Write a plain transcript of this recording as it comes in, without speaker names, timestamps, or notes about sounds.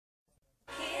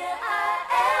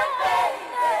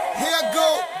I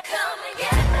go.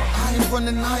 I ain't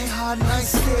running, I ain't hiding, I ain't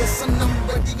scared. Son, I'm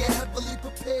ready and heavily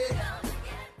prepared.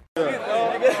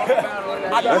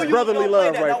 That's brotherly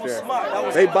love right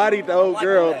there. They bodied the old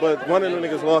girl, but one of the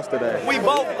niggas lost today. We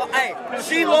both, hey,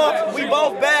 she lost, we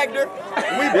both bagged her.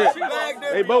 We both bagged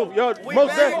her. They both, y'all,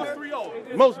 most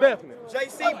definitely. Most definitely.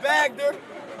 JC bagged her.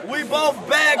 We both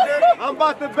bagged her. I'm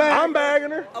about to bag. I'm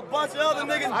bagging her. A bunch of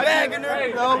other niggas bagging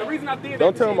her. The reason I did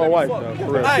Don't tell my wife though.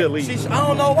 For real, she'll leave. I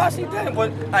don't know why she did,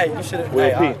 but hey, you should have. Will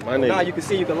P, my nigga. Now you can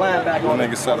see you can line back on.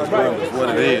 Nigga said it's what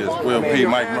it is. Will P,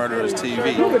 Mike Murderers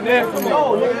TV.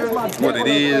 What it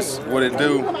is, what it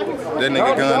do. That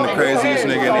nigga Gun, the craziest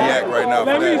nigga in the yak right now.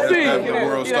 Let me see. That's the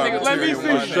world star material.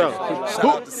 For sure. Shout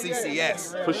out to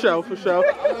CCS. For sure, for sure.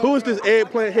 Who is this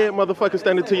eggplant head motherfucker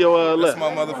standing to your left?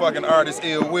 That's my motherfucking artist,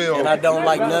 Ill Will. And I don't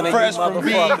like none of Fresh you from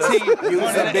motherfuckers. You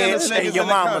was a bitch niggas and your in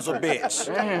the mama's a country.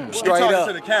 bitch. You Straight talking up.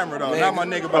 to the camera though, not my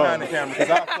nigga behind the camera, cause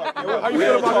I'll fuck you up. How you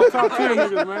feel about those top 10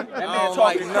 niggas, man? I don't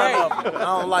like none of them. I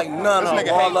don't like none of them.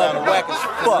 nigga All hate of them battle whack as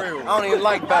fuck. I don't even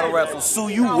like battle rap, so Sue,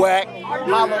 you whack.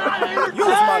 Holla. You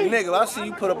was my nigga. I see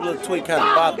you put up a little tweet kind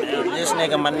of bothering me. This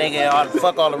nigga, my nigga,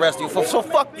 fuck all the rest of you. So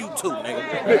fuck you too,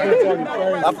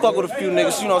 nigga. I fuck with a few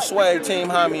niggas, you know, Swag, Team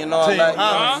Homie and all Team that.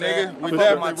 Homie, nigga. We fuck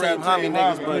with my definitely Team rap Homie Team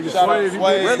niggas, Homie. but Shout out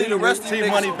Swag. really the rest of Team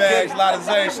you Money niggas Bags, Lot of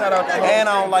Zay. Shout out to and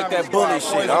I don't like that bully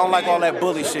shit. I don't like all that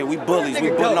bully shit. We bullies. We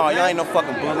bullies. No, y'all ain't no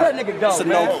fucking bully. Let that nigga go, This a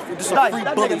man. no. This a free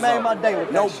bully nigga made my day with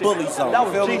zone. No that shit. bully zone. That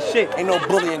was Feel G me? shit. Ain't no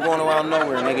bullying going around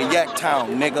nowhere, nigga. Yak Town,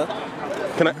 nigga.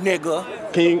 Can I? Nigga.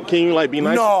 Can you like be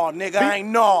nice? No, nigga, I ain't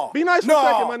no. Be nice for a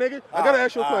second, my nigga. I gotta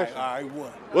ask you a question. All right,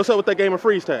 what? What's up with that game of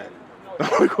freeze tag?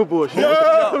 Cool bullshit.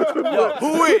 Yo,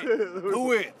 who it?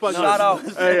 Who it? Shout out.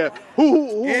 Hey, yeah.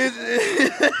 Who?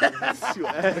 You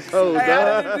asshole,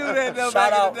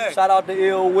 dog. Shout out to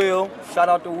Ill Will. Shout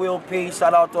out to Will P.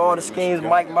 Shout out to all the schemes,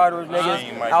 Mike Murderers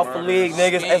niggas, Alpha Leagues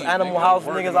niggas, it's Animal House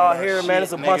niggas out here, man.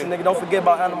 It's a bunch of niggas. Don't forget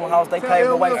about Animal House. They paved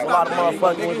the way for a lot of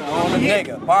motherfuckers.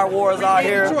 Nigga, BarWars out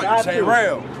here. Jay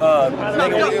Rell.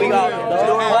 Nigga, we got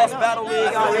Boss Battle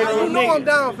League out here. You know I'm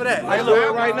down for that. Hey,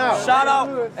 look, right now. Shout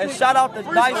out to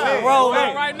Dyce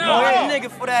Rolla. Right now. Nigga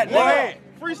for that. Nigga.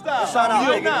 Freestyle. Shout out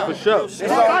right now. For sure.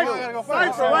 Cypher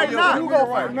right now. You go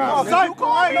right now. Cypher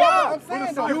right now.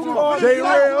 Jay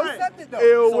Rell,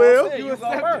 Ill Will.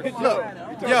 Look,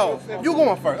 yo, you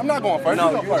going first. I'm not going first.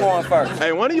 No, you going first.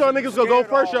 Hey, one of y'all niggas gonna go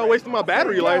first. Y'all wasting my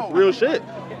battery life. Real shit.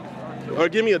 Or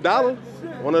give me $1.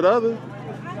 One or the other.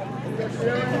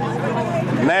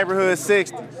 Neighborhood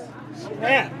 60s.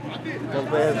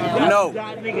 No,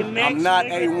 I'm not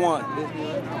A1.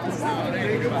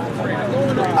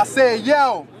 I said,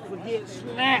 yo. Get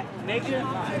slapped, nigga.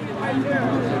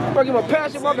 Bro, give a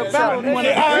passion about the battle,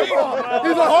 nigga.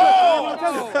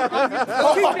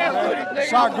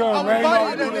 Shotgun, man. I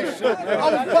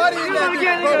was bodying that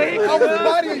nigga, bro. I was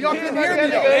bodying. Y'all couldn't hear me,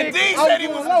 though. And D said he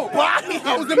was bodying. I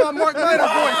was in my Mark Miner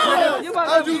voice, nigga. I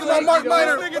was using my Mark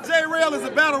Miner. Nigga Jay Rell is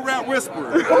a battle rap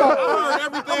whisperer. I heard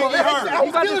everything he heard. I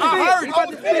heard it.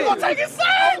 You gonna take it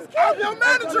serious? I'm your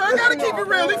manager. I gotta keep it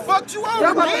real. He fucked you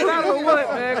over, man. Battle what,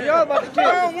 man? Y'all about to kill.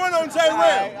 Round one on Jay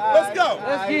Rell. Let's go.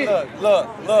 Let's get it. Look.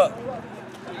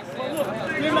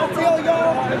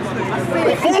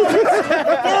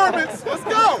 Performance. Let's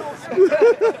go.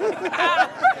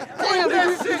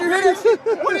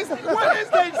 What is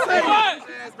they saying? What?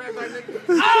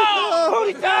 Oh!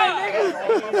 Pootie Tang, nigga!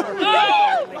 Oh!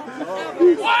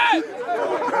 What?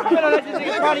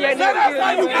 That's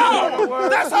how you go.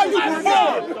 That's how you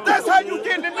perform. That's how you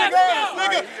get the nigga ass,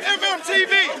 nigga.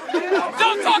 MMTV.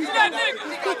 Don't talk to that nigga!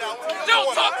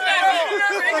 Don't talk to that nigga!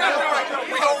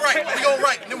 We gon'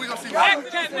 write. Then we gon' see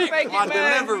Act that nigga. My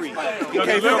delivery.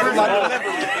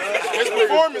 His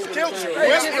performance killed you.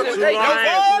 Whisper.